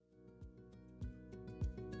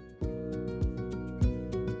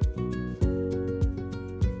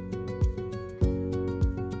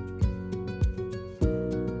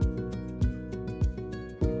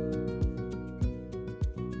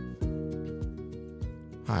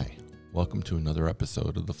Hi, welcome to another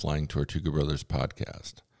episode of the Flying Tortuga Brothers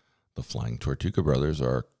podcast. The Flying Tortuga Brothers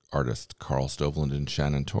are artists Carl Stovland and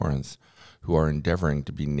Shannon Torrance, who are endeavoring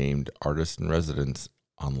to be named artists in residence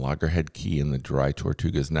on Loggerhead Key in the Dry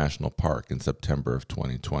Tortugas National Park in September of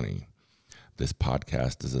 2020. This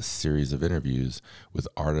podcast is a series of interviews with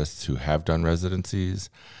artists who have done residencies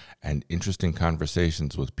and interesting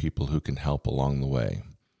conversations with people who can help along the way.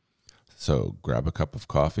 So grab a cup of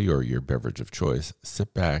coffee or your beverage of choice,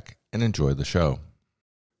 sit back, and enjoy the show.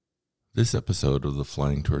 This episode of the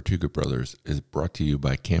Flying Tortuga Brothers is brought to you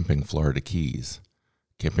by Camping Florida Keys.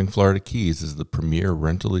 Camping Florida Keys is the premier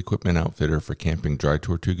rental equipment outfitter for camping Dry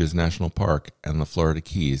Tortugas National Park and the Florida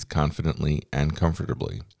Keys confidently and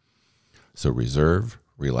comfortably. So reserve,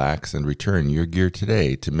 relax, and return your gear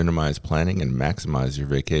today to minimize planning and maximize your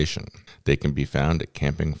vacation. They can be found at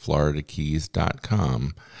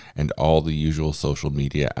campingfloridakeys.com and all the usual social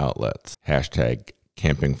media outlets. Hashtag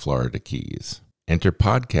campingfloridakeys. Enter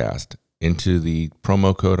podcast into the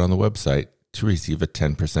promo code on the website to receive a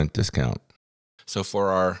 10% discount. So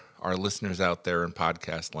for our listeners out there in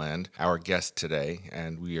podcast land, our guest today,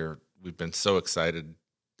 and we've been so excited,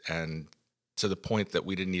 and to the point that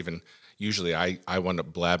we didn't even, usually I wound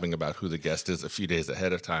up blabbing about who the guest is a few days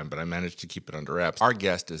ahead of time, but I managed to keep it under wraps. Our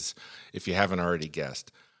guest is, if you haven't already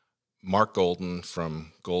guessed, Mark Golden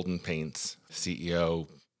from Golden Paints, CEO,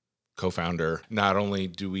 co-founder. Not only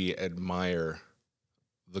do we admire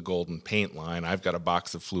the Golden Paint line, I've got a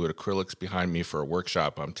box of fluid acrylics behind me for a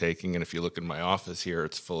workshop I'm taking, and if you look in my office here,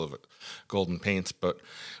 it's full of Golden Paints, but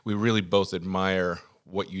we really both admire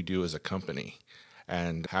what you do as a company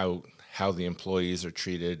and how the employees are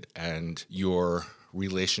treated and your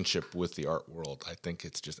relationship with the art world. I think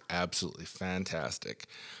it's just absolutely fantastic.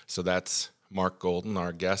 So that's Mark Golden,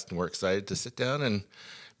 our guest, and we're excited to sit down, and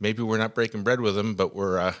maybe we're not breaking bread with him, but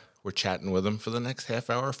we're chatting with him for the next half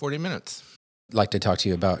hour, 40 minutes. I'd like to talk to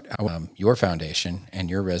you about your foundation and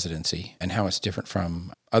your residency and how it's different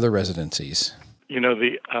from other residencies. You know,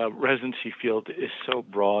 the residency field is so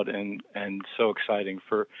broad and so exciting.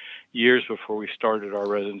 For years before we started our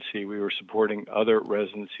residency, we were supporting other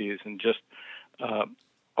residencies and just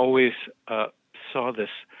always saw this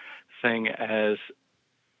thing as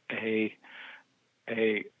a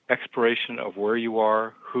exploration of where you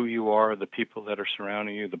are, who you are, the people that are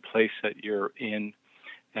surrounding you, the place that you're in.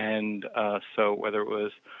 And so whether it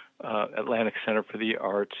was Atlantic Center for the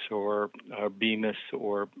Arts or Bemis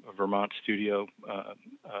or Vermont Studio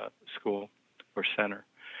School or Center,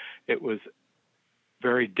 it was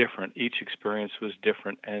very different. Each experience was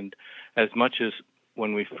different. And as much as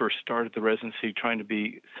when we first started the residency trying to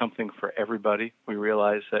be something for everybody, we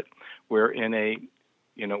realized that we're in a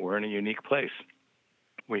unique place.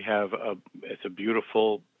 It's a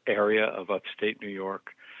beautiful area of upstate New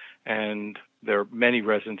York, and there are many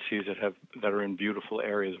residencies that are in beautiful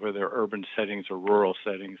areas, whether they're urban settings or rural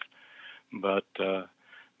settings. But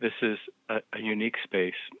this is a unique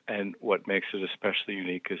space, and what makes it especially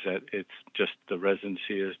unique is that the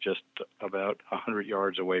residency is just about 100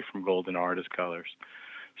 yards away from Golden Artist Colors.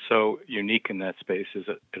 So unique in that space is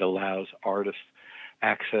that it allows artists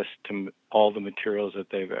access to all the materials that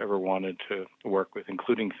they've ever wanted to work with,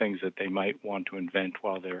 including things that they might want to invent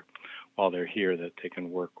while they're here that they can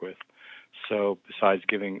work with. So besides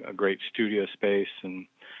giving a great studio space and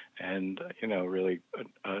really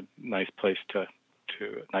a nice place a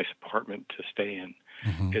nice apartment to stay in,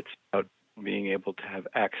 mm-hmm. It's about being able to have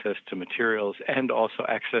access to materials and also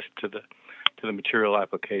access to the material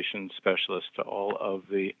application specialists, to all of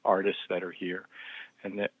the artists that are here.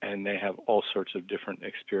 And they have all sorts of different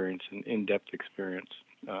experience and in-depth experience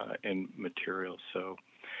in materials. So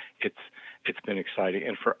it's been exciting.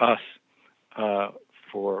 And for us,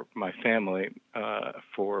 for my family,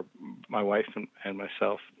 for my wife and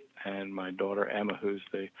myself and my daughter Emma, who's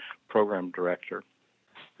the program director,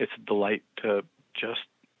 it's a delight to just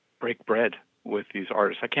break bread with these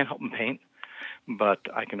artists. I can't help them paint, but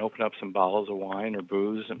I can open up some bottles of wine or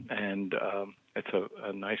booze, and it's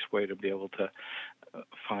a nice way to be able to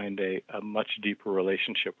find a much deeper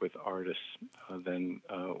relationship with artists than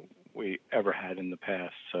we ever had in the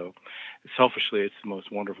past. So selfishly, it's the most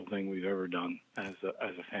wonderful thing we've ever done as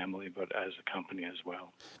a family, but as a company as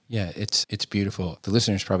well. Yeah, it's beautiful. The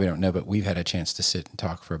listeners probably don't know, but we've had a chance to sit and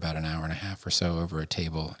talk for about an hour and a half or so over a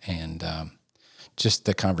table, and just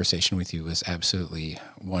the conversation with you was absolutely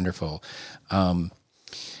wonderful.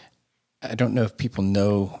 I don't know if people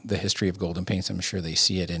know the history of Golden Paints. I'm sure they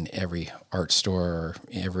see it in every art store or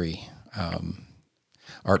every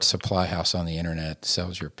art supply house on the internet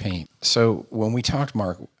sells your paint. So when we talked,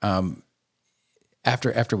 Mark,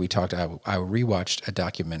 after we talked, I rewatched a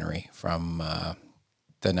documentary from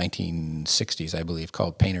the 1960s, I believe,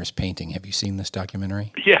 called Painter's Painting. Have you seen this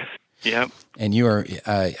documentary? Yes. Yeah. And you are,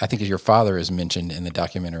 I think your father is mentioned in the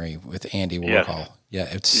documentary with Andy Warhol. Yes. Yeah,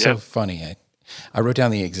 it's so funny. I wrote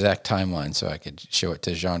down the exact timeline so I could show it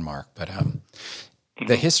to Jean-Marc. But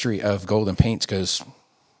the history of Golden Paints goes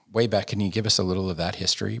way back. Can you give us a little of that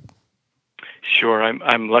history? Sure.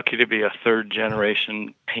 I'm lucky to be a third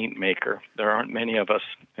generation paint maker. There aren't many of us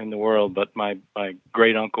in the world, but my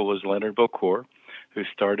great uncle was Leonard Beaucourt, who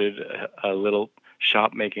started a little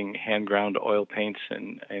shop making hand ground oil paints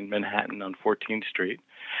in Manhattan on 14th Street.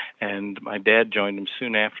 And my dad joined him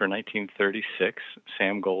soon after, 1936,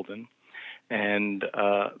 Sam Golden. And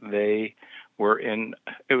they were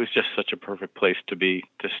it was just such a perfect place to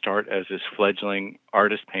start as this fledgling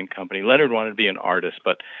artist paint company. Leonard wanted to be an artist,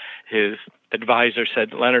 but his advisor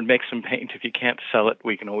said, Leonard, make some paint. If you can't sell it,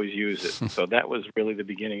 we can always use it. So that was really the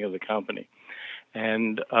beginning of the company.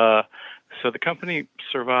 And so the company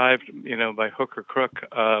survived, by hook or crook.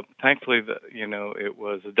 Thankfully, it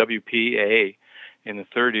was the WPA in the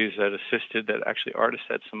 30s that actually artists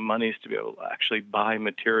had some monies to be able to actually buy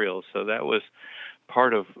materials. So that was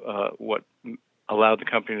part of what allowed the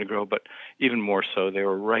company to grow, but even more so, they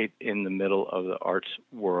were right in the middle of the arts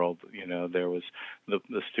world. There was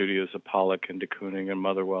the studios of Pollock and de Kooning and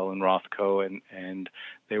Motherwell and Rothko, and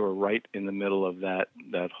they were right in the middle of that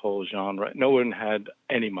whole genre. No one had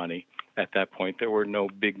any money at that point. There were no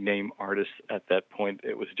big name artists at that point.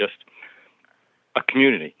 It was just a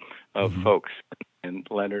community of folks, and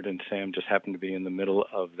Leonard and Sam just happened to be in the middle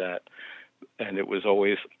of that, and it was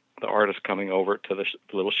always the artist coming over to the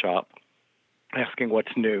little shop asking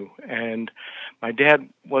what's new. And my dad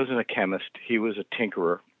wasn't a chemist. He was a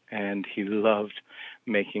tinkerer, and he loved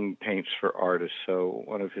making paints for artists. So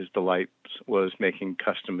one of his delights was making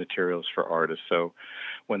custom materials for artists. So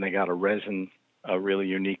when they got a really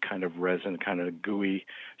unique kind of resin, kind of gooey,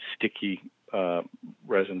 sticky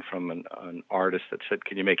resin from an artist that said,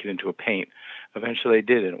 can you make it into a paint? Eventually they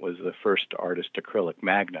did, and it was the first artist acrylic,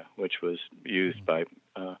 Magna, which was used by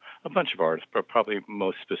a bunch of artists, but probably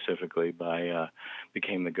most specifically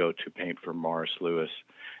became the go-to paint for Morris Lewis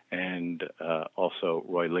and also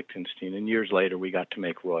Roy Lichtenstein. And years later, we got to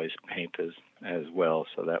make Roy's paint as well,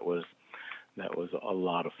 so that was a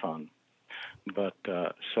lot of fun. But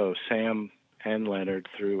so Sam and Leonard,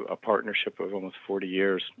 through a partnership of almost 40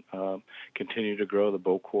 years, continue to grow the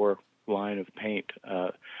Beaucourt line of paint.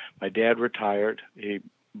 My dad retired. He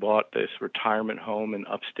bought this retirement home in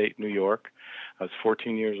upstate New York. I was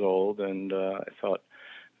 14 years old, and I thought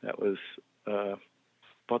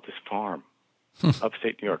bought this farm,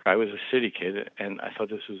 upstate New York. I was a city kid, and I thought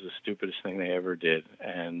this was the stupidest thing they ever did.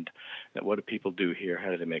 And what do people do here?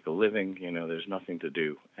 How do they make a living? There's nothing to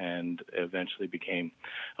do. And eventually became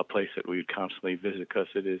a place that we would constantly visit because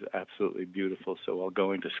it is absolutely beautiful. So while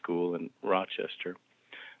going to school in Rochester,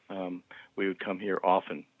 we would come here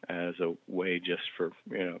often as a way just for,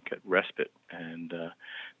 get respite and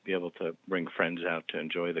be able to bring friends out to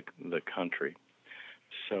enjoy the country.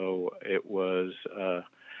 So it was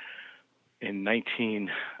in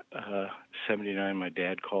 1979, my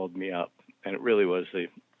dad called me up, and it really was the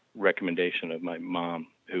recommendation of my mom,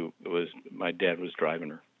 my dad was driving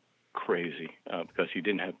her crazy because he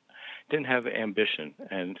didn't have ambition,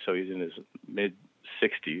 and so he's in his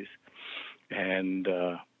mid-60s and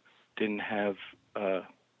didn't have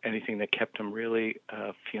anything that kept him really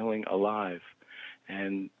feeling alive.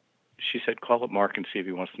 And she said, call up Mark and see if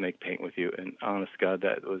he wants to make paint with you. And honest God,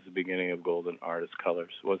 that was the beginning of Golden Artist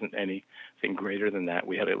Colors. It wasn't anything greater than that.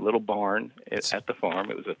 We had a little barn at the farm.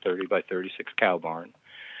 It was a 30 by 36 cow barn.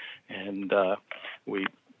 And we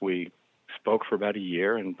spoke for about a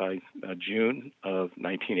year, and by June of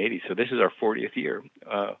 1980, so this is our 40th year,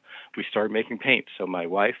 we started making paint. So my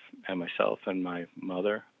wife and myself and my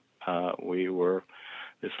mother, we were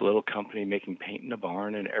this little company making paint in a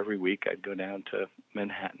barn, and every week I'd go down to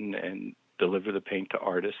Manhattan and deliver the paint to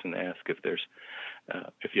artists and ask if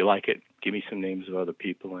you like it, give me some names of other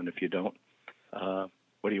people, and if you don't,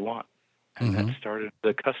 what do you want? And that started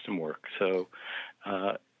the custom work. So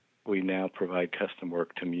we now provide custom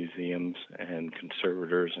work to museums and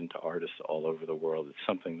conservators and to artists all over the world. It's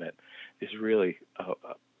something that is really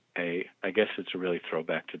I guess it's a really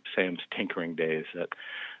throwback to Sam's tinkering days, that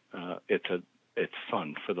it's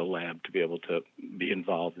fun for the lab to be able to be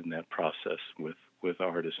involved in that process with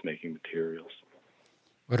artists making materials.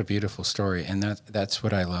 What a beautiful story. And that's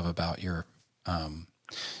what I love about your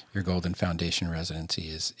Golden Foundation Residency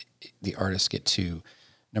is the artists get to,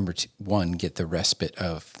 number one, get the respite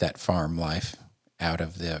of that farm life out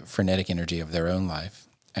of the frenetic energy of their own life.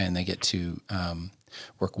 And they get to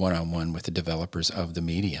work one-on-one with the developers of the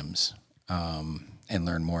mediums. and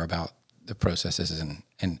learn more about the processes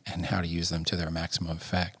and how to use them to their maximum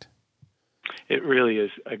effect. It really is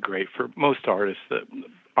a great for most artists. The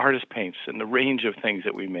artist paints and the range of things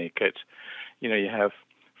that we make. It's, you have,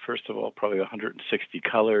 first of all, probably 160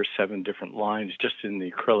 colors, 7 different lines just in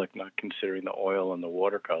the acrylic, not considering the oil and the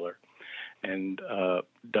watercolor, and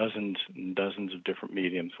dozens and dozens of different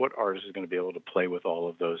mediums. What artist is going to be able to play with all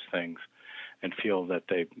of those things and feel that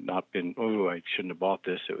they've not been, oh, I shouldn't have bought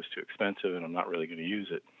this, it was too expensive, and I'm not really going to use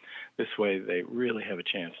it. This way, they really have a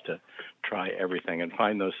chance to try everything and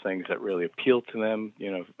find those things that really appeal to them,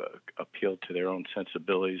 appeal to their own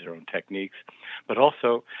sensibilities, their own techniques. But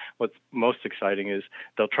also, what's most exciting is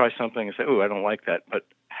they'll try something and say, oh, I don't like that, but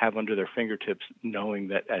have under their fingertips knowing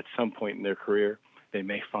that at some point in their career, they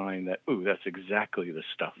may find that, ooh, that's exactly the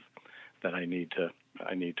stuff that I need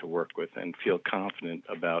to work with, and feel confident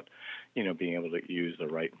about, being able to use the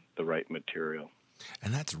right material.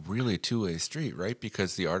 And that's really a two-way street, right?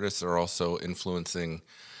 Because the artists are also influencing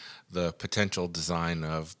the potential design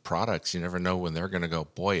of products. You never know when they're going to go,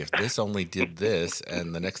 boy, if this only did this,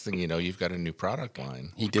 and the next thing you know, you've got a new product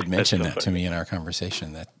line. He did mention that to me in our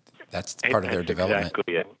conversation, that's part of their development.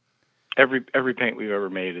 Exactly it. Every paint we've ever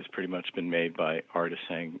made has pretty much been made by artists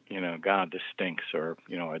saying, God, this stinks, or,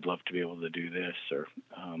 I'd love to be able to do this, or,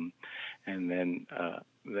 and then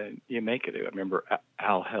you make it. I remember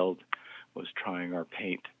Al Held was trying our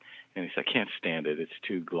paint, and he said, I can't stand it. It's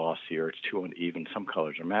too glossy, or it's too uneven. Some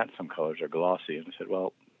colors are matte, some colors are glossy. And I said,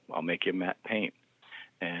 well, I'll make you matte paint.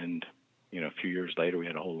 And, a few years later, we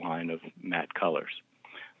had a whole line of matte colors.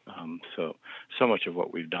 So much of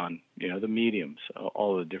what we've done, the mediums,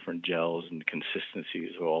 all the different gels and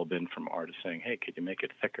consistencies have all been from artists saying, hey, could you make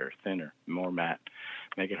it thicker, thinner, more matte,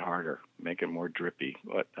 make it harder, make it more drippy,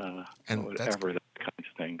 whatever, those kinds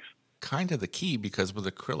of things. Kind of the key, because with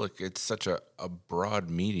acrylic, it's such a broad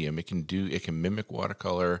medium. It can mimic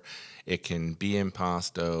watercolor, it can be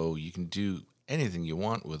impasto, you can do anything you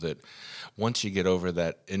want with it. Once you get over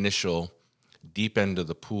that initial deep end of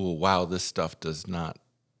the pool, wow, this stuff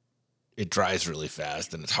it dries really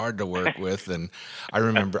fast and it's hard to work with. And I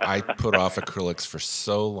remember I put off acrylics for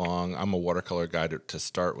so long. I'm a watercolor guy to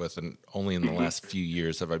start with, and only in the last few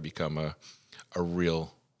years have I become a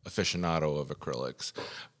real aficionado of acrylics.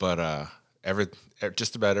 But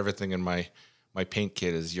just about everything in my paint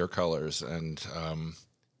kit is your colors. And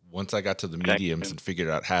once I got to the mediums and figured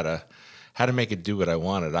out how to make it do what I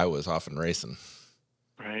wanted, I was off and racing.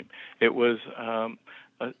 Right. It was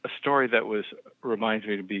a story that reminds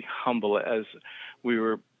me to be humble. As we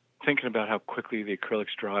were thinking about how quickly the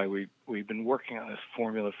acrylics dry, we've been working on this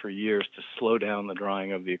formula for years to slow down the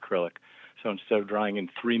drying of the acrylic. So instead of drying in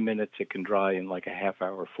 3 minutes, it can dry in like a half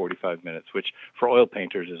hour, 45 minutes, which for oil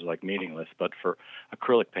painters is like meaningless. But for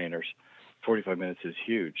acrylic painters, 45 minutes is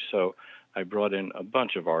huge. So I brought in a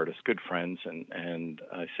bunch of artists, good friends, and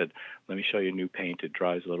I said, let me show you a new paint. It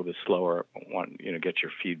dries a little bit slower. I want get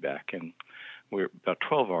your feedback. And we're about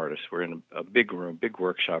 12 artists. We're in a big room, big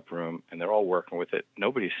workshop room, and they're all working with it.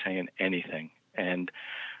 Nobody's saying anything. And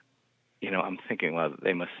I'm thinking, well,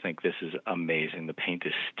 they must think this is amazing. The paint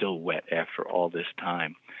is still wet after all this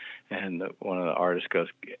time. And one of the artists goes,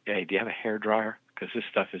 hey, do you have a hair dryer? Because this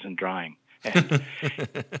stuff isn't drying. And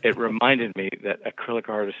it reminded me that acrylic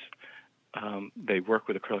artists, they work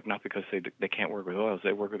with acrylic not because they can't work with oils.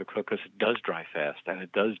 They work with acrylic because it does dry fast, and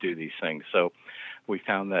it does do these things. So we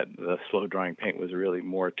found that the slow-drying paint was really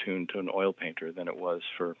more attuned to an oil painter than it was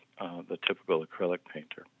for the typical acrylic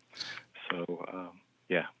painter. So,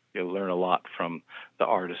 you'll learn a lot from the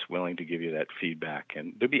artists willing to give you that feedback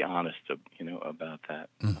and to be honest, about that.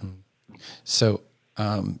 Mm-hmm. So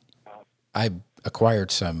I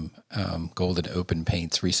acquired some golden open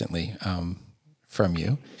paints recently from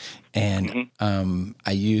you, and I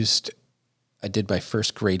did my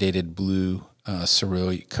first gradated blue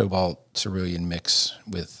cobalt cerulean mix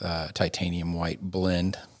with titanium white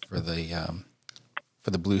blend for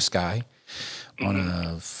the blue sky on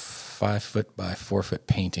a 5 foot by 4 foot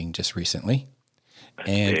painting just recently. That's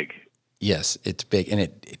big. Yes, it's big, and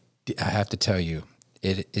I have to tell you,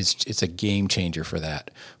 it's a game changer for that.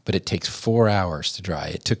 But it takes 4 hours to dry.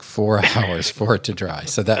 It took 4 hours for it to dry.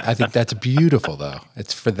 So I think that's beautiful, though.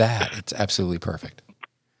 It's absolutely perfect.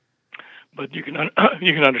 But you can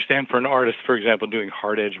understand for an artist, for example, doing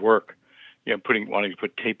hard edge work, wanting to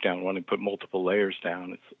put tape down, wanting to put multiple layers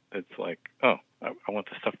down. It's like, oh, I want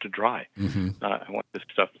the stuff to dry. Mm-hmm. I want this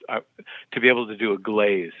stuff to be able to do a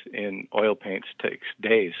glaze in oil paints takes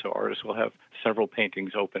days. So artists will have several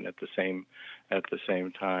paintings open at the same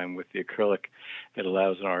time. With the acrylic, it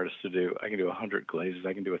allows an artist I can do 100 glazes,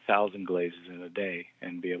 I can do 1,000 glazes in a day,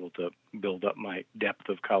 and be able to build up my depth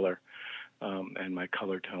of color and my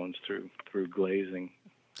color tones through glazing.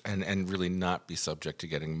 And really not be subject to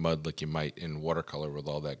getting mud like you might in watercolor with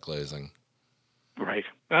all that glazing. Right.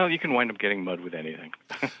 Well, you can wind up getting mud with anything.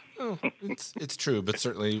 Oh, it's true, but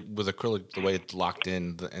certainly with acrylic, the way it's locked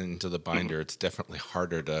into the binder, it's definitely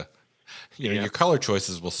harder to, your color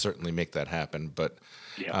choices will certainly make that happen, but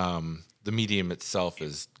Yeah. the medium itself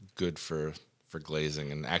is good for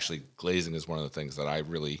glazing, and actually glazing is one of the things that I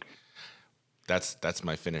really, that's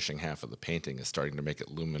my finishing half of the painting, is starting to make it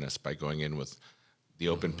luminous by going in with the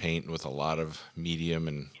open paint with a lot of medium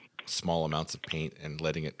and small amounts of paint and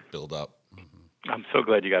letting it build up. I'm so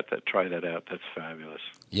glad you got to try that out. That's fabulous.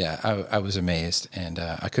 Yeah, I was amazed, and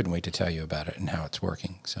I couldn't wait to tell you about it and how it's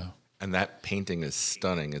working. So. And that painting is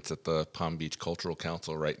stunning. It's at the Palm Beach Cultural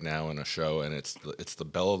Council right now in a show, and it's the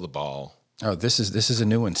belle of the ball. Oh, this is a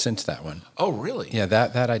new one since that one. Oh, really? Yeah,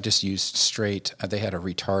 that I just used straight. They had a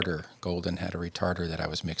retarder. Golden had a retarder that I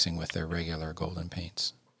was mixing with their regular Golden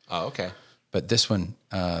paints. Oh, okay. But this one,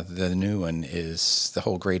 the new one, is the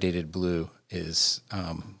whole gradated blue is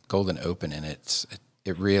Golden Open, and it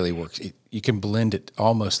really works. You can blend it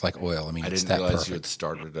almost like oil. I mean, it's didn't that realize perfect. you had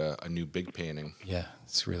started a new big painting. Yeah,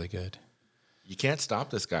 it's really good. You can't stop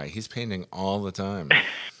this guy. He's painting all the time.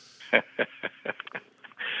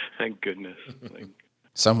 Thank goodness.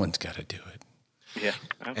 Someone's got to do it. Yeah,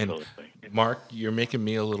 absolutely. And Mark, you're making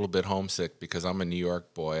me a little bit homesick because I'm a New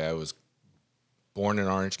York boy. I was born in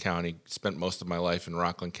Orange County, spent most of my life in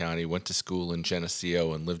Rockland County, went to school in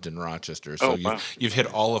Geneseo, and lived in Rochester. So you've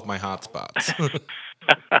hit all of my hot spots.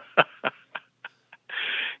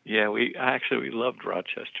 Yeah, we loved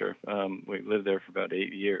Rochester. We lived there for about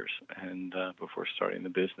 8 years, and before starting the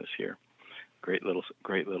business here. Great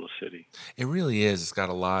little city. It really is. It's got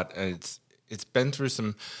a lot. It's been through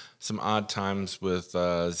some odd times with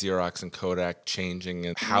Xerox and Kodak changing,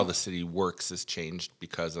 and how the city works has changed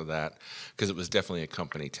because of that. Because it was definitely a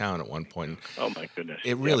company town at one point. Oh my goodness!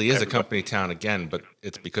 It really is a company town again, but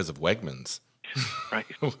it's because of Wegmans. Right.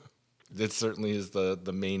 It certainly is the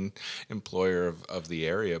main employer of the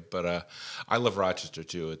area. But I love Rochester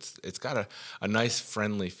too. It's got a nice,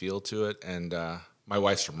 friendly feel to it, and my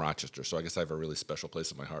wife's from Rochester, so I guess I have a really special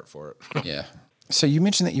place in my heart for it. Yeah. So you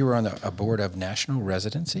mentioned that you were on a board of national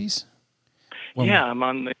residencies? I'm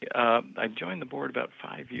on the. I joined the board about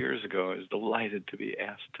 5 years ago. I was delighted to be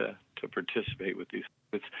asked to participate with these.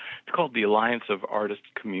 It's called the Alliance of Artist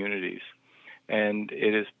Communities, and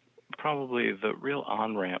it is probably the real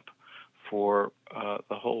on-ramp for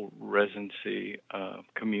the whole residency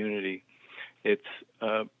community. It's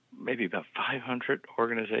maybe about 500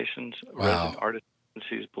 organizations, resident artist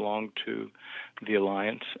agencies belong to the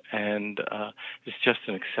Alliance, and it's just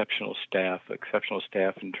an exceptional staff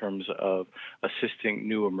in terms of assisting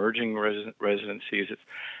new emerging residencies.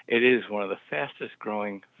 It is one of the fastest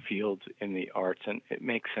growing fields in the arts, and it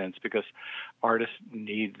makes sense because artists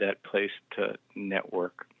need that place to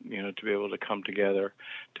network, to be able to come together,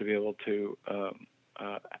 to be able to,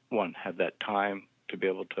 have that time to be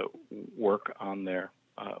able to work on their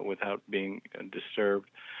without being disturbed.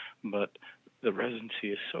 But the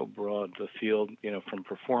residency is so broad, the field, from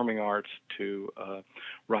performing arts to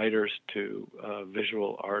writers to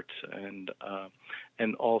visual arts and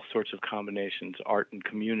all sorts of combinations, art and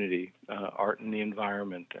community, art and the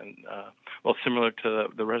environment, and similar to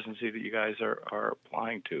the residency that you guys are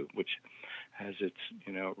applying to, which has its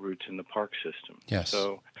roots in the park system. Yes.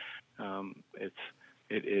 So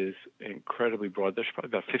it is incredibly broad. There's probably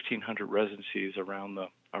about 1,500 residencies around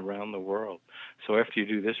the world. So after you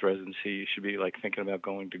do this residency, you should be thinking about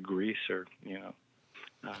going to Greece or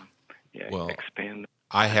expand.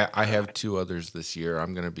 I have two others this year.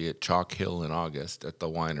 I'm going to be at Chalk Hill in August at the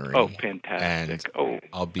winery. Oh, fantastic! And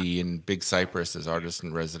I'll be in Big Cypress as artist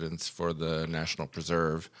in residence for the National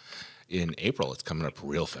Preserve in April. It's coming up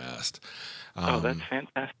real fast. That's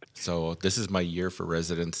fantastic. So this is my year for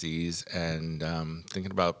residencies, and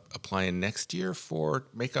thinking about applying next year for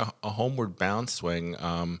make a homeward bound swing.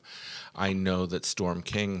 I know that Storm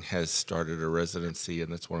King has started a residency,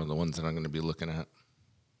 and that's one of the ones that I'm going to be looking at.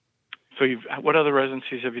 So what other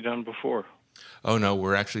residencies have you done before? Oh, no,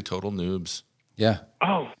 we're actually total noobs. Yeah.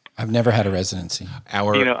 Oh. I've never had a residency.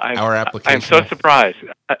 Our application. I'm so surprised.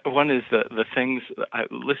 One is the things,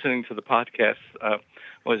 listening to the podcast,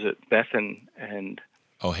 was it Beth and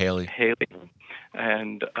Haley.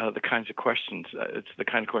 And the kinds of questions, it's the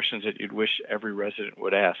kind of questions that you'd wish every resident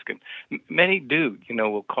would ask. And many do,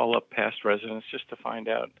 will call up past residents just to find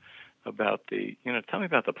out about tell me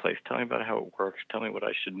about the place, tell me about how it works, tell me what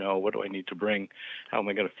I should know, what do I need to bring, how am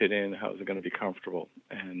I going to fit in, how is it going to be comfortable?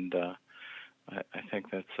 And I think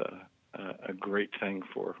that's a great thing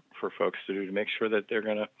for folks to do to make sure that they're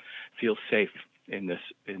going to feel safe in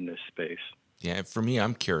this space. Yeah, for me,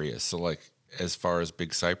 I'm curious. So, like, as far as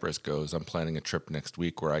Big Cypress goes, I'm planning a trip next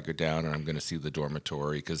week where I go down and I'm going to see the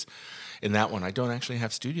dormitory, because in that one, I don't actually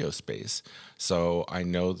have studio space. So I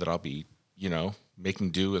know that I'll be,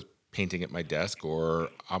 making do with painting at my desk or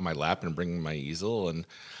on my lap and bringing my easel. And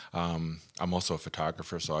I'm also a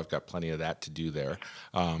photographer, so I've got plenty of that to do there.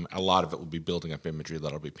 A lot of it will be building up imagery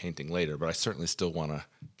that I'll be painting later, but I certainly still want to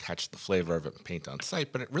catch the flavor of it and paint on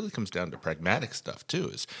site. But it really comes down to pragmatic stuff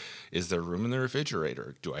too. Is there room in the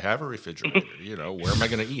refrigerator? Do I have a refrigerator? Where am I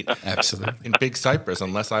going to eat? Absolutely. In Big Cypress,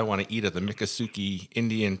 unless I want to eat at the Miccosukee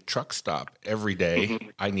Indian truck stop every day,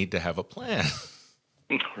 I need to have a plan.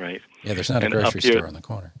 Right. Yeah, there's not a And grocery store on the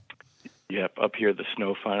corner. Yep, up here the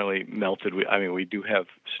snow finally melted. We do have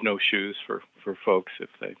snowshoes for folks if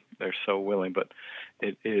they're so willing, but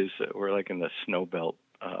it is we're like in the snow belt,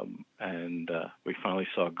 and we finally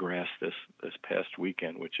saw grass this past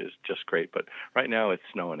weekend, which is just great. But right now it's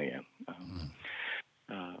snowing again.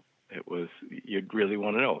 It was, you'd really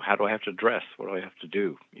want to know, how do I have to dress? What do I have to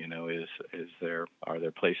do? Are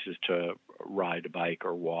there places to ride a bike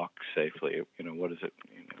or walk safely? What is it?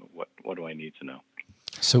 What do I need to know?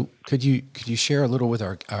 So could you share a little with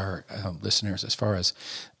our listeners as far as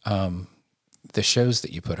the shows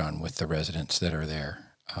that you put on with the residents that are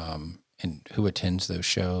there, and who attends those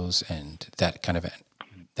shows and that kind of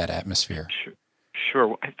that atmosphere?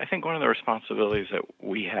 Sure. I think one of the responsibilities that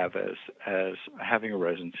we have as having a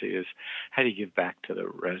residency is, how do you give back to the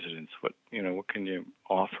residents? What can you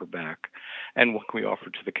offer back, and what can we offer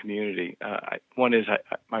to the community? One is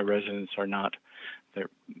my residents are not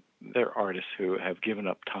they're artists who have given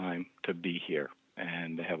up time to be here,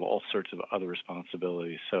 and they have all sorts of other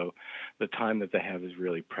responsibilities. So the time that they have is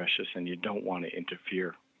really precious, and you don't want to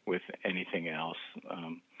interfere with anything else,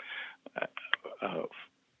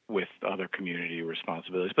 with other community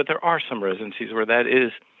responsibilities. But there are some residencies where that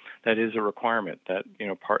is a requirement, that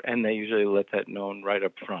and they usually let that known right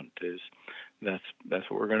up front, is that's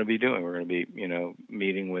what we're going to be doing. We're going to be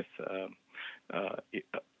meeting with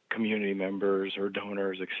community members or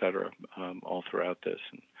donors, et cetera, all throughout this.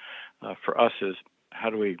 And for us is, how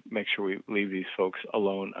do we make sure we leave these folks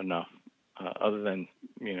alone enough, other than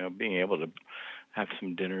being able to have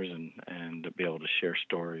some dinners and to be able to share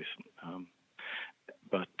stories.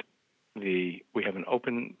 But we have an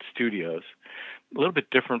open studios, a little bit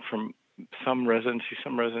different from some residencies.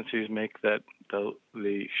 Some residencies make that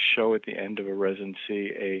the show at the end of a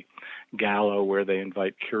residency a gala where they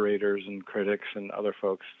invite curators and critics and other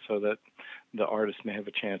folks, so that the artists may have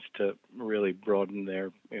a chance to really broaden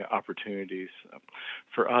their opportunities.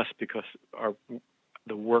 For us, because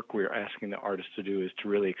the work we're asking the artists to do is to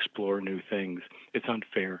really explore new things, it's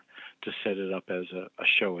unfair to set it up as a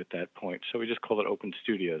show at that point. So we just call it open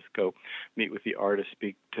studios. Go meet with the artists,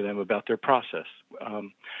 speak to them about their process,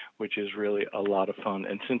 which is really a lot of fun.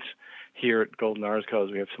 And since here at Golden Arts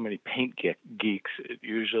we have so many paint geeks, it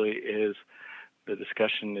usually is, the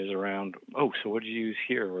discussion is around, so what did you use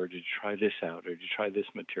here? Or did you try this out? Or did you try this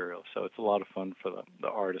material? So it's a lot of fun for the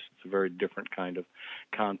artists. It's a very different kind of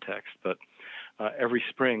context. But every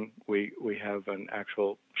spring we have an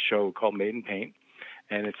actual show called Made in Paint,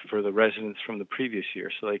 and it's for the residents from the previous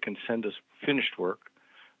year, so they can send us finished work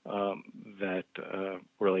that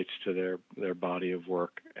relates to their body of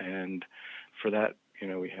work. And for that,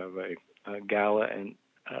 we have a gala, and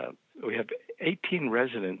we have 18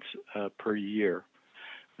 residents per year,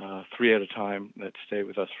 3 at a time, that stay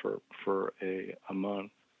with us for a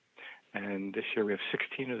month. And this year we have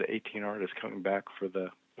 16 of the 18 artists coming back for the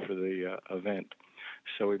event.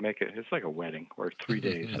 So we make it's like a wedding, or 3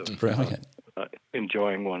 days of brilliant.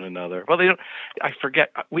 Enjoying one another. Well, they don't. I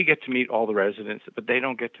forget. We get to meet all the residents, but they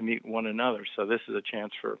don't get to meet one another. So this is a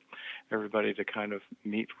chance for everybody to kind of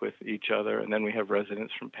meet with each other. And then we have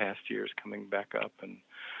residents from past years coming back up, and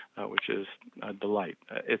which is a delight.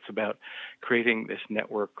 It's about creating this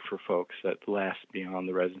network for folks that lasts beyond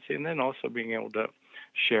the residency, and then also being able to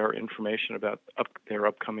share information about their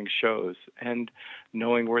upcoming shows and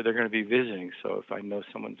knowing where they're going to be visiting. So if I know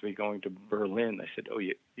someone's going to Berlin, I said,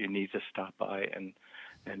 you need to stop by and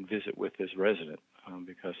visit with this resident,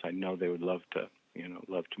 because I know they would love to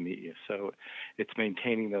meet you. So it's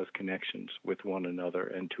maintaining those connections with one another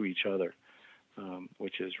and to each other,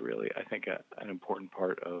 which is really, I think, an important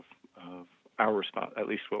part of our at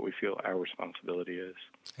least what we feel our responsibility is.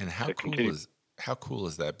 And how cool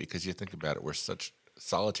is that? Because you think about it, we're such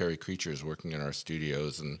solitary creatures working in our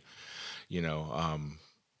studios, and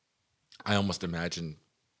I almost imagine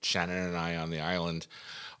Shannon and I on the island,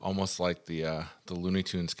 almost like the Looney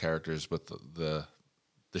Tunes characters with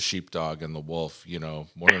the the sheepdog and the wolf,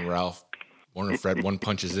 morning Ralph, morning Fred, one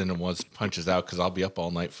punches in and one punches out because I'll be up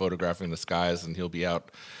all night photographing the skies and he'll be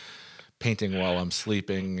out painting while I'm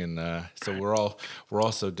sleeping. And so we're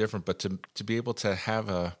all so different, but to be able to have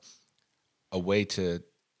a way to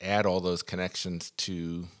add all those connections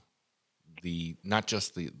to not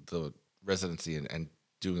just the residency and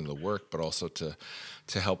doing the work, but also to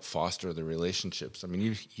help foster the relationships. I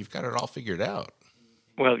mean, you've got it all figured out.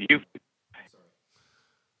 Well,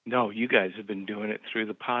 you guys have been doing it through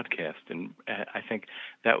the podcast, and I think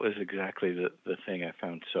that was exactly the thing I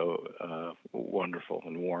found so wonderful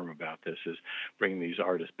and warm about this is bringing these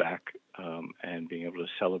artists back and being able to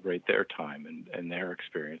celebrate their time and their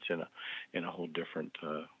experience in a whole different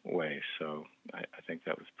way. So I think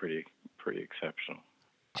that was pretty exceptional.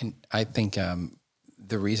 And I think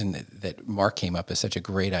the reason that Mark came up as such a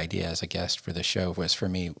great idea as a guest for the show was for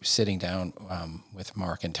me sitting down with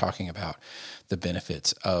Mark and talking about the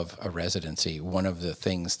benefits of a residency. One of the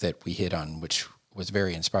things that we hit on, which was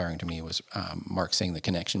very inspiring to me, was Mark saying the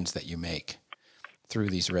connections that you make through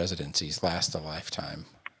these residencies last a lifetime.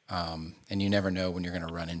 And you never know when you're going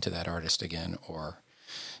to run into that artist again or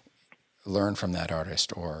learn from that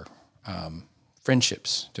artist or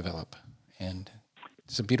friendships develop. And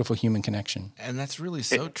it's a beautiful human connection. And that's really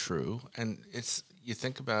so true. And you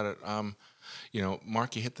think about it,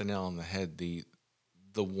 Mark, you hit the nail on the head, the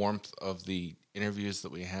warmth of the interviews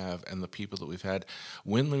that we have and the people that we've had.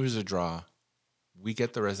 Win, lose, or draw, we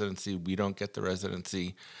get the residency, we don't get the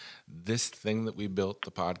residency. This thing that we built,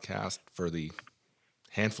 the podcast, for the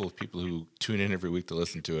handful of people who tune in every week to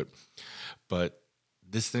listen to it, but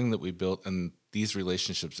this thing that we built and these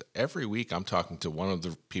relationships, every week I'm talking to one of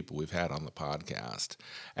the people we've had on the podcast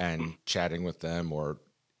and chatting with them or,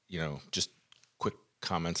 just quick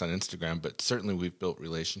comments on Instagram, but certainly we've built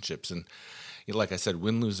relationships. And like I said,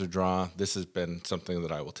 win, lose, or draw, this has been something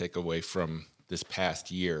that I will take away from this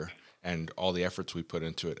past year and all the efforts we put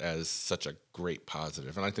into it as such a great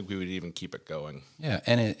positive. And I think we would even keep it going. Yeah,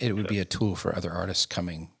 and it would be a tool for other artists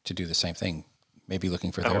coming to do the same thing, maybe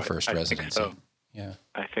looking for their first residency. Think so. Yeah,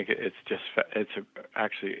 I think it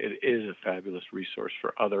is a fabulous resource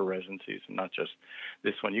for other residencies, and not just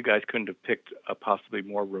this one. You guys couldn't have picked a possibly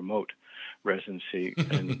more remote residency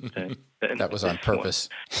than that was on purpose.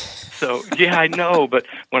 So yeah, I know. But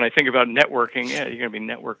when I think about networking, you're going to be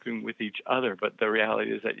networking with each other. But the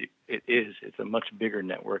reality is that it's a much bigger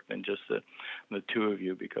network than just the two of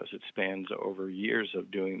you, because it spans over years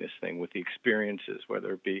of doing this thing with the experiences,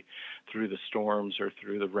 whether it be through the storms or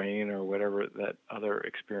through the rain or whatever that other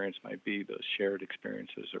experience might be. Those shared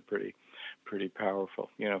experiences are pretty powerful.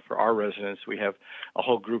 For our residents, we have a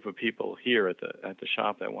whole group of people here at the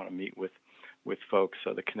shop that want to meet with folks,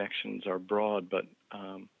 so the connections are broad. But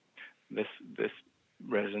this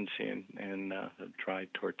residency and the Dry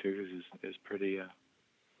Tortugas is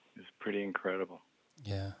pretty incredible.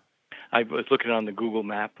 Yeah, I was looking on the Google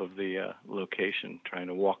map of the location, trying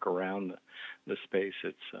to walk around the space.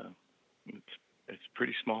 It's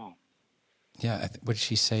pretty small. Yeah, what did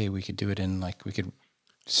she say? We could do it in we could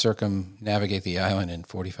circumnavigate the island in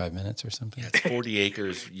 45 minutes or something. Yeah, it's 40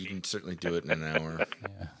 acres. You can certainly do it in an hour.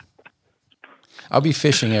 Yeah. I'll be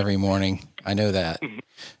fishing every morning. I know that,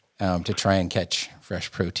 to try and catch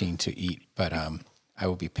fresh protein to eat. But I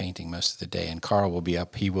will be painting most of the day, and Carl will be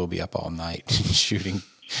up. He will be up all night shooting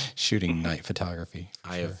night photography.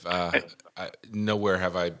 Nowhere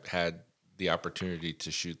have I had the opportunity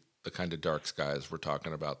to shoot the kind of dark skies we're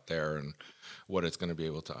talking about there and what it's going to be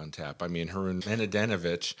able to untap. I mean, Harun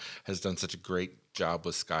Menadenovic has done such a great job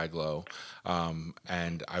with Sky Glow,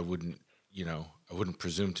 and I wouldn't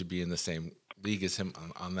presume to be in the same league as him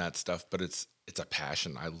on that stuff, but it's a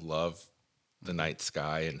passion. I love the night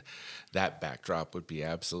sky, and that backdrop would be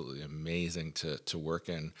absolutely amazing to work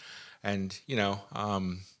in. And,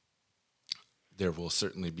 there will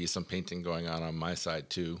certainly be some painting going on my side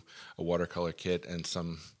too, a watercolor kit and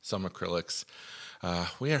some acrylics.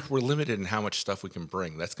 We're limited in how much stuff we can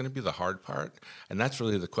bring. That's going to be the hard part, and that's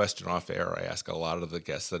really the question off air I ask a lot of the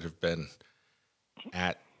guests that have been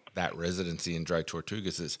at that residency in Dry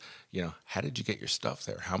Tortugas is, how did you get your stuff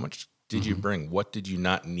there? How much did you bring? What did you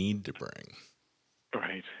not need to bring?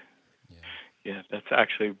 Right. Yeah, that's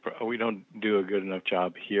actually, we don't do a good enough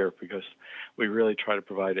job here because we really try to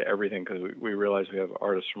provide everything, because we realize we have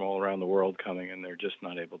artists from all around the world coming and they're just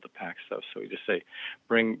not able to pack stuff. So we just say,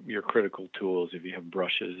 bring your critical tools. If you have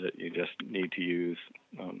brushes that you just need to use,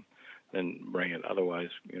 then bring it. Otherwise,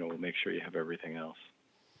 we'll make sure you have everything else.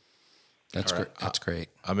 That's great. That's great.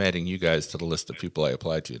 I'm adding you guys to the list of people I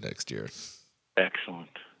apply to next year.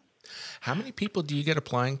 Excellent. How many people do you get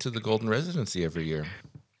applying to the Golden Residency every year?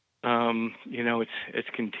 It's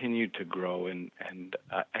continued to grow, and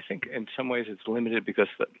I think in some ways it's limited because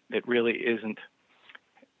it really isn't.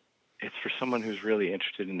 It's for someone who's really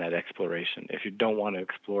interested in that exploration. If you don't want to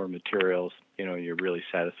explore materials, you're really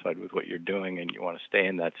satisfied with what you're doing and you want to stay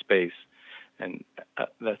in that space, and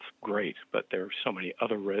that's great. But there are so many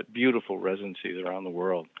other beautiful residencies around the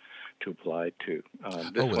world to apply to.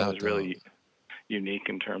 This one is really unique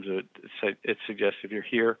in terms of it suggests if you're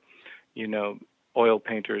here, oil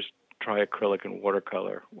painters try acrylic and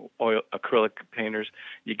watercolor. Acrylic painters,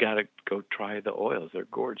 you got to go try the oils. They're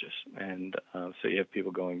gorgeous. And so you have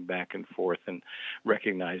people going back and forth and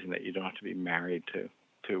recognizing that you don't have to be married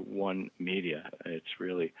to one media. It's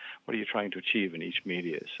really, what are you trying to achieve in each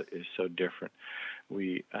media is so different.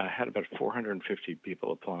 We had about 450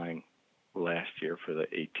 people applying last year for the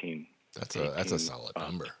 18. That's a solid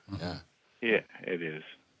number. Yeah. Yeah, it is.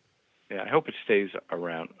 Yeah, I hope it stays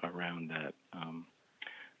around that.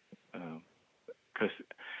 Because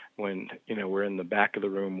when we're in the back of the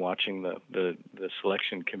room watching the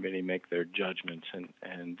selection committee make their judgments,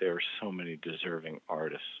 and there are so many deserving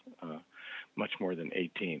artists, much more than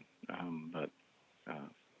 18. But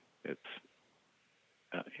it's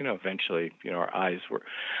eventually our eyes were.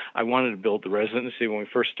 I wanted to build the residency when we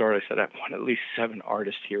first started. I said I want at least 7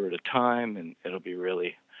 artists here at a time, and it'll be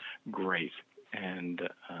really great. And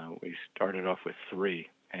we started off with 3.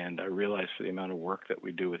 And I realized for the amount of work that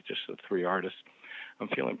we do with just the 3 artists, I'm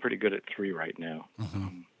feeling pretty good at 3 right now.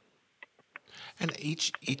 Mm-hmm. And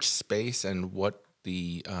each space and what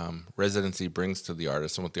the residency brings to the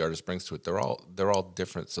artist and what the artist brings to it, they're all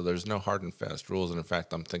different. So there's no hard and fast rules. And in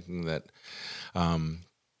fact, I'm thinking that,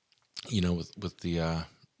 with the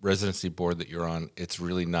residency board that you're on, it's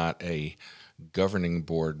really not a governing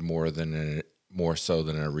board more so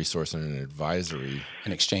than a resource and an advisory.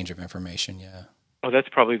 An exchange of information, yeah. Oh, that's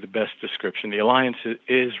probably the best description. The Alliance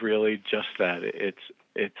is really just that.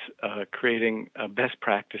 It's creating best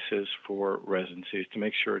practices for residencies to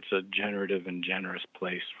make sure it's a generative and generous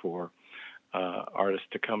place for artists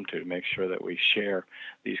to come to make sure that we share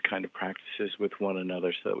these kind of practices with one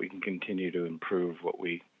another so that we can continue to improve what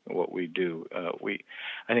we do.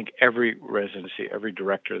 I think every residency, every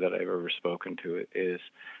director that I've ever spoken to is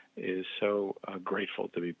so grateful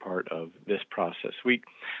to be part of this process. We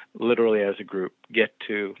literally, as a group, get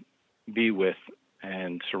to be with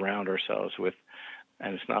and surround ourselves with,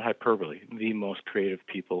 and it's not hyperbole, the most creative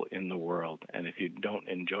people in the world. And if you don't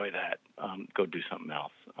enjoy that, go do something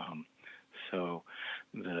else. So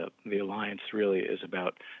the Alliance really is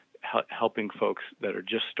about helping folks that are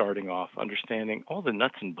just starting off, understanding all the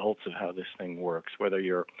nuts and bolts of how this thing works, whether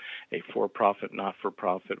you're a for-profit,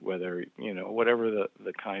 not-for-profit, whether, whatever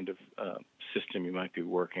the kind of system you might be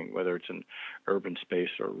working, whether it's an urban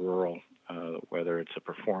space or rural, whether it's a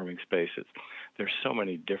performing space. There's so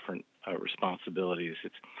many different responsibilities.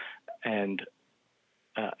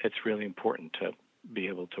 It's really important to be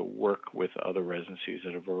able to work with other residencies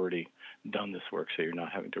that have already done this work, so you're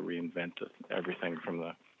not having to reinvent everything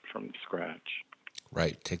from scratch.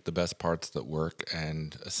 Right. Take the best parts that work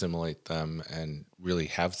and assimilate them and really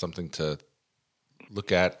have something to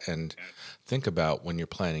look at and think about when you're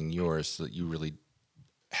planning yours so that you really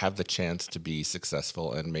have the chance to be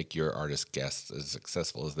successful and make your artist guests as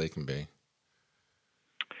successful as they can be.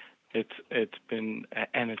 It's been,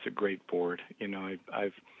 and it's a great board.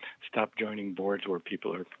 I've stopped joining boards where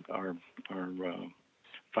people are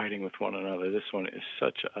fighting with one another. This one is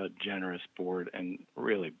such a generous board and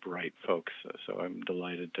really bright folks. So I'm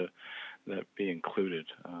delighted that be included.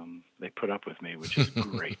 They put up with me, which is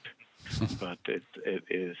great. But it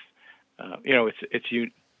is, I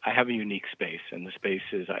have a unique space, and the space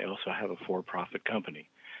is I also have a for-profit company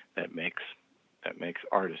that makes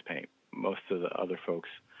artist paint. Most of the other folks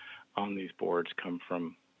on these boards come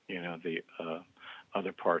from the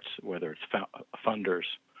other parts, whether it's funders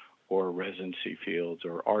or residency fields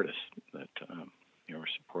or artists that we're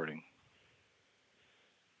supporting.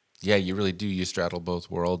 Yeah, you really do. You straddle both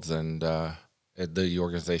worlds, and the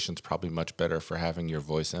organization's probably much better for having your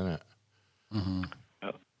voice in it. Mm-hmm.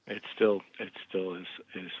 It still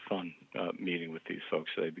is fun meeting with these folks.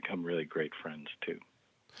 They become really great friends too.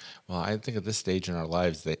 Well, I think at this stage in our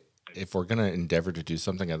lives that if we're going to endeavor to do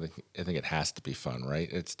something, I think it has to be fun, right?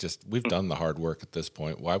 It's just we've done the hard work at this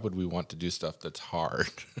point. Why would we want to do stuff that's hard?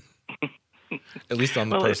 At least on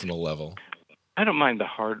the personal level. I don't mind the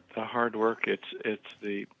hard work. It's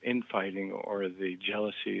the infighting or the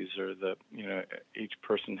jealousies or the each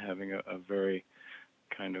person having a very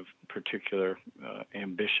kind of particular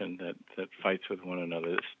ambition that fights with one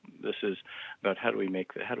another. This is about how do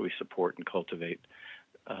we support and cultivate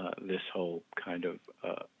this whole kind of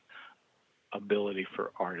ability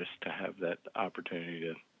for artists to have that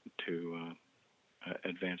opportunity to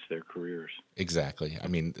advance their careers. Exactly. I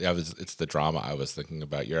mean, it's the drama I was thinking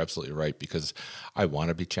about. You're absolutely right, because I want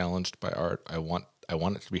to be challenged by art. I want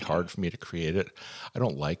it to be hard for me to create it. I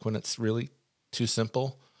don't like when it's really too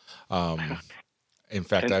simple. In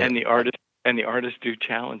fact, and the artists do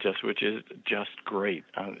challenge us, which is just great.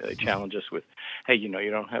 They challenge us with, hey, you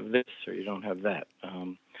don't have this or you don't have that.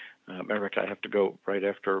 Eric, I have to go right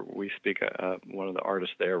after we speak. One of the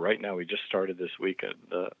artists there right now, we just started this week at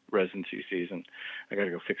the residency season. I got to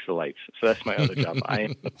go fix the lights. So that's my other job. I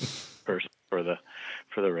am the person for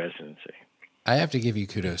the residency. I have to give you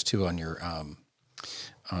kudos too on your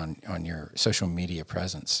on your social media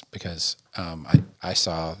presence, because I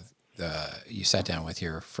saw you sat down with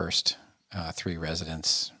your first 3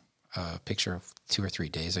 residents picture 2 or 3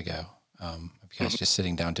 days ago. You guys just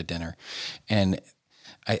sitting down to dinner, and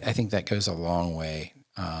I think that goes a long way,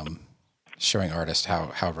 showing artists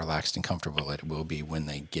how relaxed and comfortable it will be when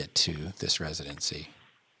they get to this residency.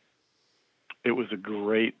 It was a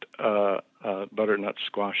great butternut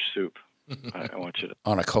squash soup. I want you to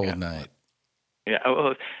on a cold night. Yeah,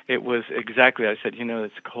 well, it was exactly. I said,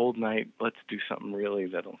 it's a cold night. Let's do something really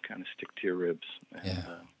that'll kind of stick to your ribs. And,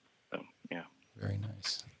 yeah. Very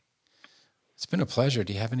nice. It's been a pleasure.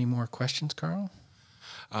 Do you have any more questions, Carl?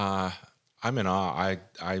 I'm in awe.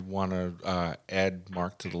 I want to add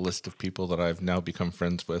Mark to the list of people that I've now become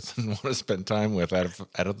friends with and want to spend time with out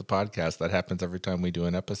of the podcast. That happens every time we do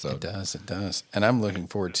an episode. It does. And I'm looking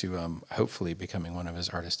forward to hopefully becoming one of his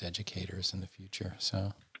artist educators in the future.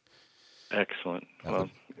 So excellent. That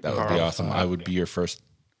would be awesome. I would be your first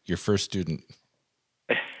student.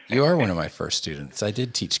 You are one of my first students. I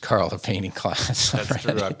did teach Carl a painting class. That's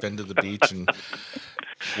true. I've been to the beach and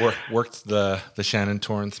worked the Shannon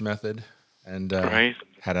Torrance method. And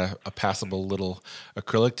had a passable little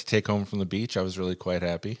acrylic to take home from the beach. I was really quite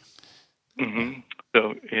happy. Mm-hmm.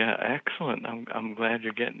 So yeah, excellent. I'm glad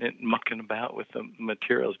you're getting it mucking about with the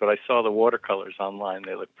materials. But I saw the watercolors online;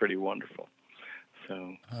 they look pretty wonderful.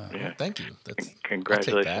 So well, thank you.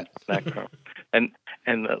 Congratulations, on that, Carl. And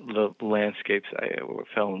the landscapes, I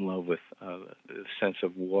fell in love with the sense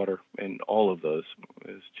of water in all of those.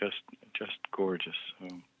 It was just gorgeous. So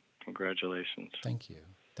congratulations. Thank you.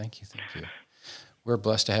 We're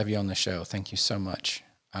blessed to have you on the show. Thank you so much.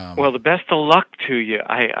 Well, the best of luck to you.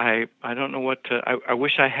 I don't know what to. I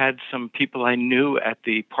wish I had some people I knew at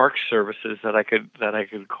the park services that I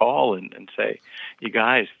could call and say, you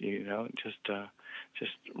guys,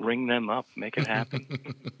 just ring them up, make it happen.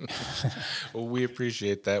 Well, we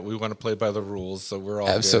appreciate that. We want to play by the rules, so we're all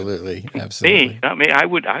absolutely. Me, not me. I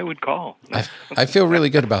would call. I feel really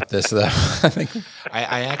good about this, though.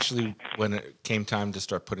 I actually, when it came time to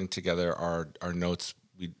start putting together our notes,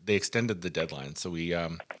 they extended the deadline, so we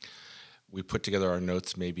put together our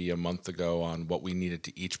notes maybe a month ago on what we needed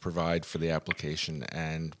to each provide for the application,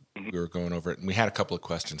 and we were going over it, and we had a couple of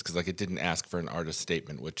questions because it didn't ask for an artist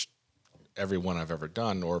statement, which everyone I've ever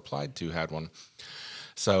done or applied to had one.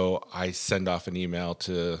 So I send off an email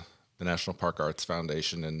to the National Park Arts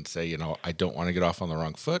Foundation and say, I don't want to get off on the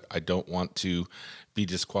wrong foot. I don't want to be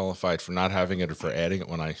disqualified for not having it or for adding it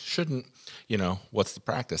when I shouldn't. What's the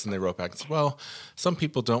practice? And they wrote back and said, well, some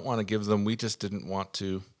people don't want to give them. We just didn't want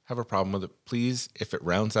to have a problem with it. Please, if it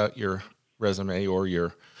rounds out your resume or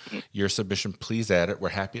your submission, please add it. We're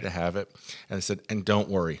happy to have it. And I said, and don't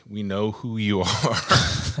worry, we know who you are.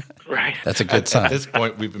 Right. That's a good sign. At this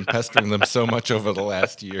point, we've been pestering them so much over the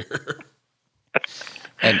last year.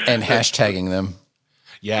 and hashtagging them.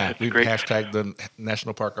 Yeah, that's we've great. hashtagged the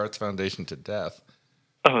National Park Arts Foundation to death.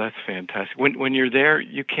 Oh, that's fantastic. When you're there,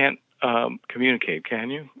 you can't communicate, can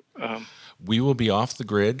you? We will be off the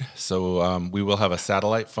grid, so we will have a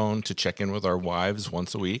satellite phone to check in with our wives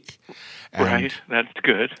once a week. Right, that's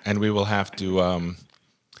good. And we will have to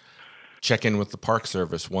check in with the Park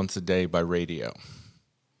Service once a day by radio.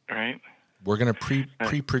 Right. We're going to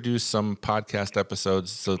pre-produce some podcast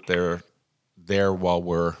episodes so that they're there while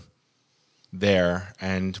we're there.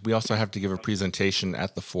 And we also have to give a presentation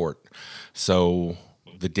at the fort. So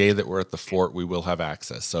the day that we're at the fort, we will have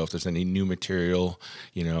access. So if there's any new material,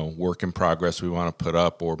 work in progress we want to put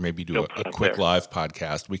up, or maybe do a quick live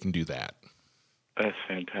podcast, we can do that. That's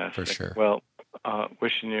fantastic. For sure. Well,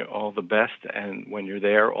 wishing you all the best, and when you're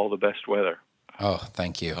there, all the best weather. Oh,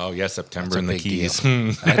 thank you. Oh, yeah, September in the Keys.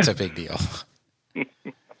 That's a big deal.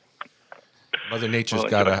 Mother Nature's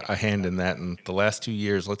got a hand in that. And the last 2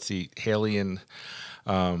 years, let's see, Haley and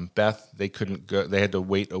Beth, they couldn't go. They had to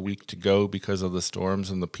wait a week to go because of the storms,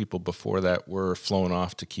 and the people before that were flown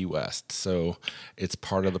off to Key West. So it's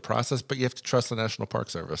part of the process, but you have to trust the National Park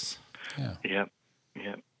Service. Yeah. Yep.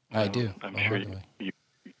 I do. I'm sure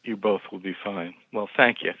you both will be fine. Well,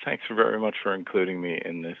 thank you. Thanks very much for including me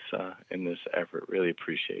in this effort. Really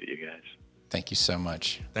appreciate it, you guys. Thank you so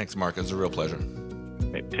much. Thanks, Mark. It was a real pleasure.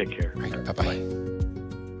 Take care. All right, bye-bye.